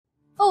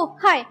Oh,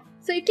 hi!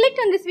 So you clicked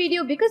on this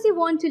video because you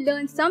want to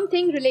learn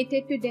something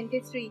related to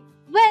dentistry.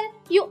 Well,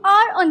 you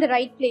are on the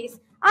right place.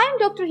 I am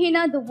Dr.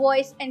 Hina, the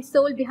voice and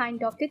soul behind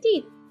Dr.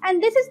 Teeth. And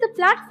this is the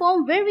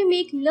platform where we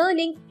make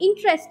learning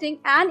interesting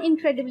and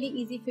incredibly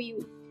easy for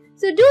you.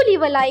 So do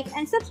leave a like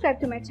and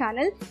subscribe to my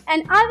channel,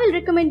 and I will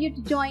recommend you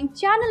to join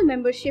channel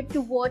membership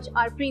to watch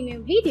our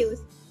premium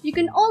videos. You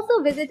can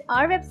also visit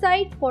our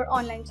website for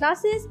online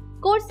classes,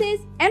 courses,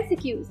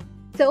 MCQs.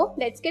 So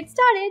let's get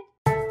started.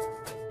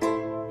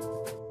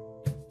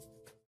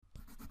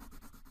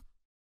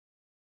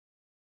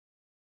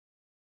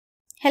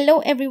 Hello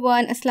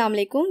everyone, Assalamu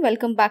alaikum.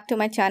 Welcome back to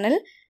my channel.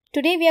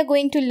 Today we are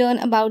going to learn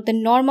about the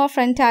Norma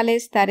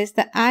Frontalis, that is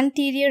the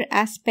anterior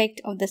aspect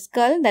of the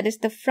skull, that is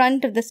the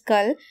front of the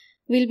skull.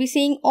 We'll be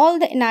seeing all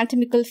the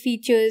anatomical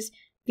features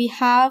we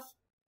have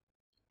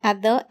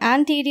at the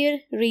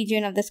anterior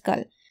region of the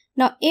skull.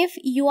 Now, if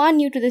you are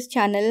new to this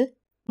channel,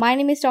 my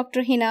name is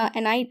Dr. Hina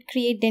and I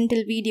create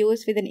dental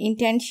videos with an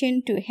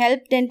intention to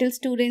help dental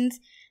students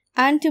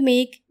and to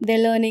make their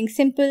learning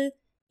simple,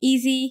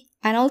 easy,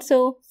 and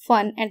also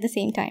fun at the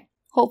same time,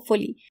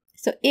 hopefully.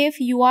 So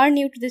if you are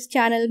new to this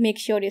channel, make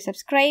sure you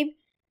subscribe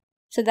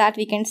so that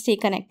we can stay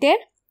connected.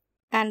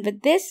 And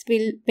with this,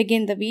 we'll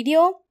begin the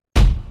video.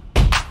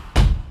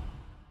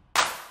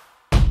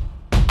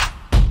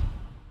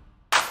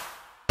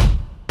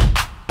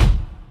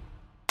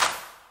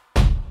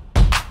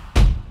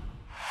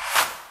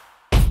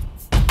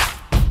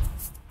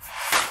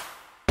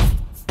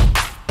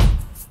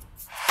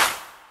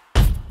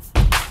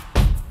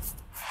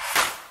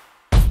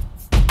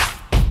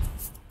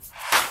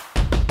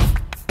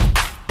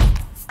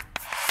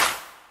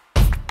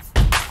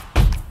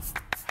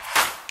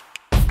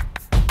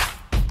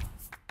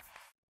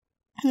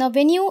 Now,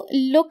 when you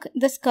look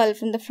the skull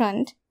from the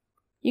front,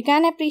 you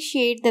can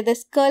appreciate that the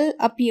skull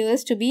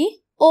appears to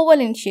be oval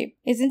in shape,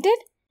 isn't it?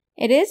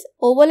 It is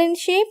oval in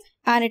shape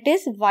and it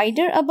is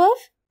wider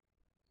above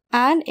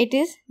and it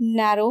is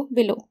narrow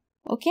below,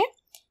 okay?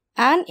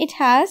 And it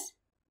has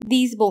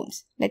these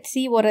bones. Let's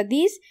see what are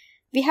these.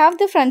 We have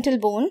the frontal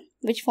bone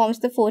which forms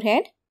the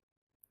forehead.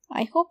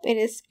 I hope it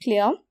is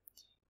clear.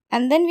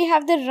 And then we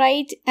have the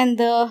right and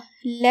the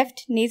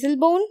left nasal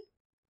bone.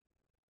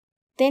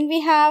 Then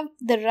we have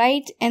the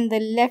right and the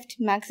left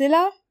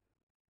maxilla.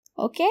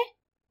 Okay,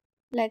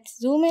 let's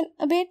zoom in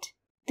a bit.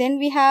 Then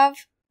we have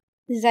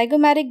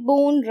zygomatic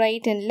bone,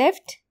 right and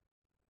left.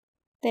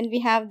 Then we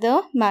have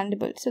the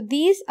mandible. So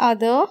these are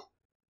the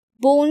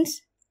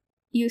bones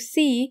you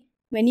see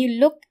when you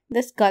look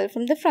the skull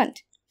from the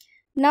front.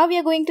 Now we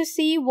are going to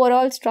see what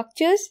all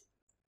structures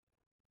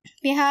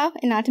we have,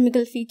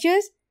 anatomical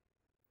features.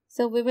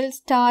 So we will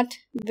start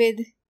with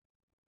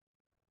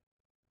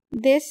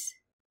this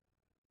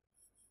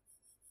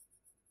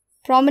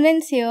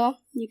prominence here.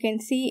 You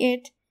can see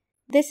it.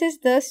 This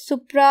is the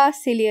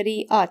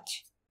supraciliary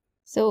arch.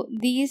 So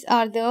these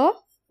are the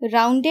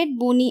rounded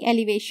bony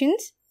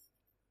elevations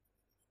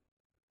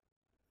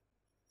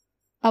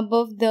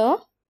above the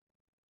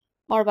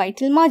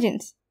orbital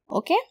margins.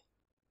 Okay.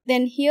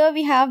 Then here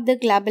we have the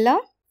glabella.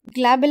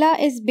 Glabella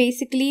is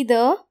basically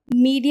the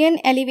median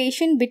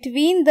elevation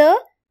between the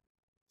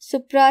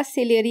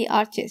supraciliary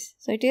arches.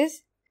 So it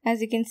is,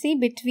 as you can see,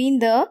 between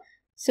the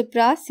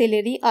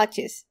supraciliary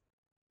arches.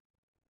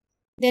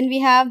 Then we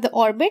have the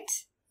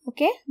orbits.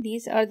 Okay,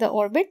 these are the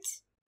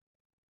orbits.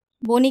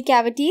 Bony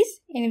cavities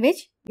in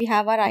which we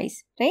have our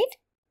eyes, right?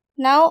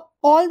 Now,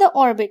 all the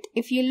orbit,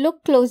 if you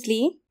look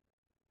closely,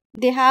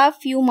 they have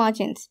few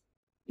margins.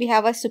 We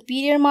have a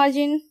superior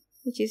margin,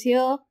 which is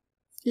here,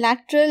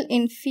 lateral,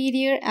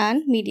 inferior,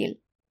 and medial.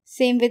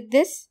 Same with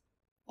this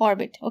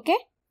orbit, okay?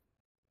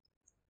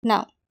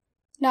 Now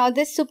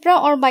this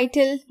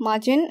supraorbital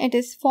margin, it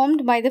is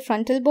formed by the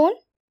frontal bone.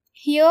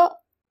 Here,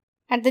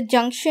 at the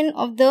junction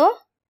of the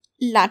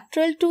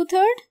lateral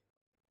 2/3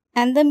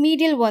 and the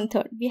medial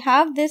 1/3, we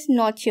have this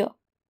notch here.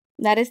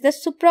 That is the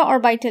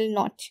supraorbital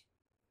notch.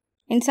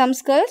 In some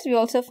skulls, we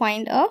also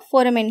find a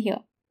foramen here.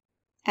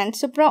 And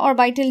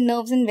supraorbital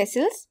nerves and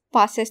vessels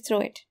passes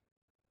through it.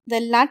 The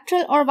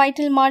lateral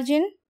orbital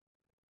margin,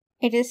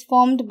 it is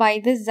formed by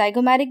the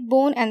zygomatic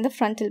bone and the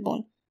frontal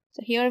bone.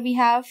 So here we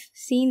have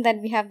seen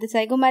that we have the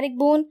zygomatic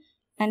bone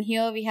and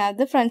here we have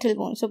the frontal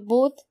bone. So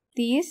both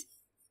these,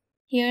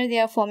 here they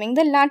are forming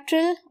the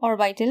lateral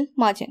orbital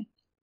margin.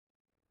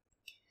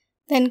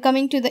 Then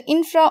coming to the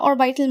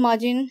infraorbital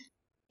margin.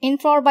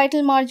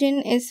 Infraorbital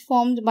margin is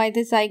formed by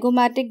the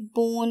zygomatic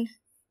bone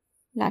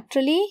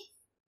laterally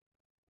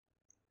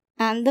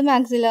and the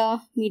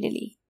maxilla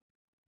medially.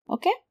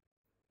 Okay.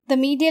 The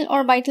medial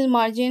orbital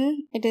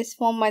margin, it is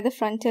formed by the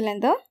frontal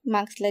and the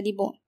maxillary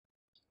bone.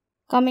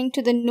 Coming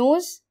to the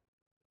nose,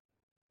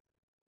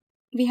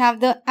 we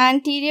have the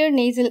anterior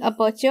nasal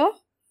aperture.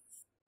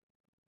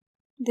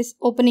 This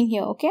opening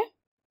here, okay?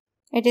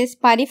 It is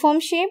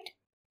piriform shaped.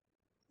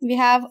 We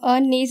have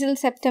a nasal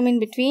septum in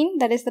between,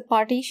 that is the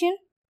partition.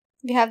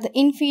 We have the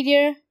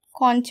inferior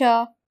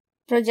concha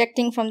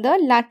projecting from the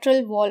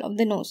lateral wall of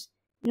the nose.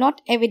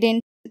 Not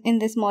evident in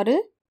this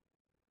model.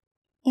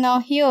 Now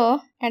here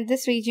at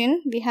this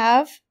region we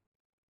have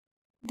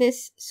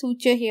this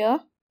suture here.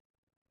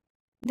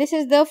 This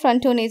is the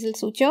frontonasal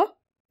suture,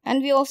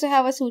 and we also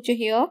have a suture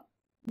here.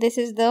 This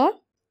is the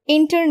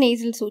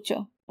internasal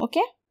suture,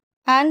 okay?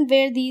 And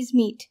where these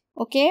meet,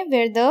 okay,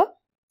 where the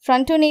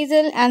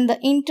frontonasal and the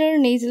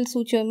internasal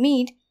suture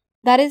meet,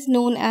 that is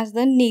known as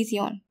the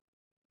nasion.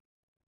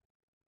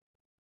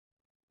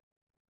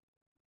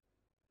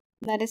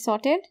 That is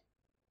sorted.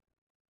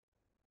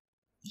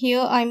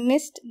 Here I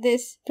missed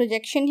this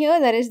projection here,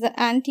 that is the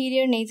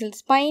anterior nasal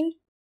spine.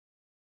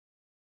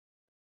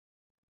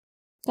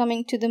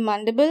 Coming to the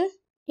mandible,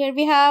 here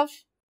we have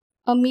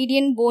a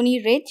median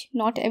bony ridge,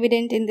 not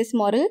evident in this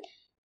model.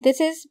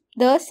 This is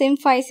the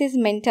symphysis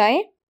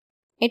mentae.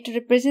 It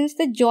represents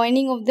the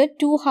joining of the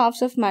two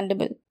halves of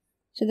mandible.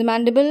 So the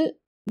mandible,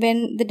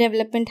 when the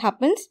development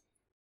happens,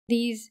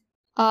 these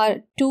are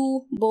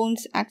two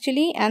bones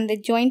actually, and they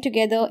join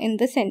together in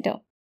the center.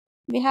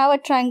 We have a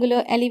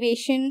triangular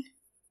elevation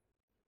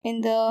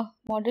in the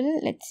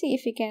model. Let's see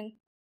if we can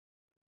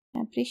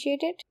appreciate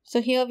it. So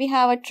here we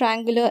have a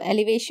triangular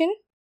elevation,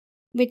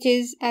 which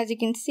is, as you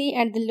can see,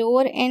 at the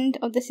lower end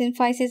of the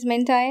symphysis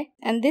mentae,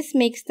 and this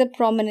makes the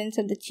prominence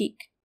of the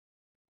cheek.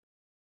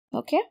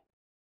 Okay.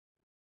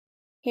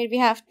 Here we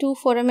have two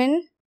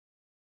foramen,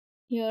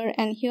 here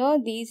and here.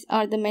 These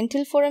are the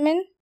mental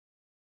foramen.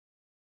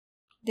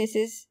 This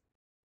is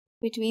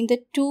between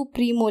the two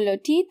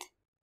premolar teeth.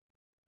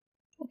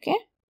 Okay.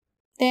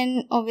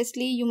 Then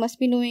obviously you must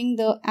be knowing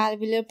the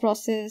alveolar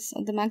process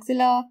of the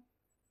maxilla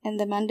and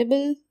the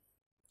mandible.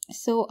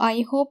 So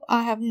I hope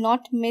I have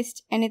not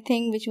missed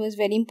anything which was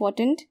very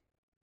important.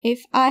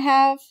 If I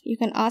have, you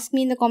can ask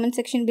me in the comment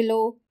section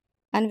below.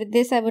 And with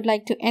this, I would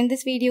like to end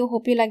this video.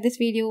 Hope you like this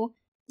video.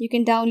 You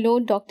can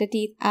download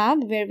drteeth app,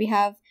 where we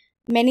have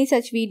many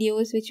such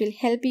videos which will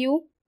help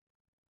you.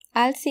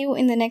 I'll see you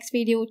in the next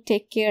video.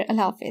 Take care.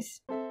 Allah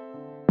Hafiz.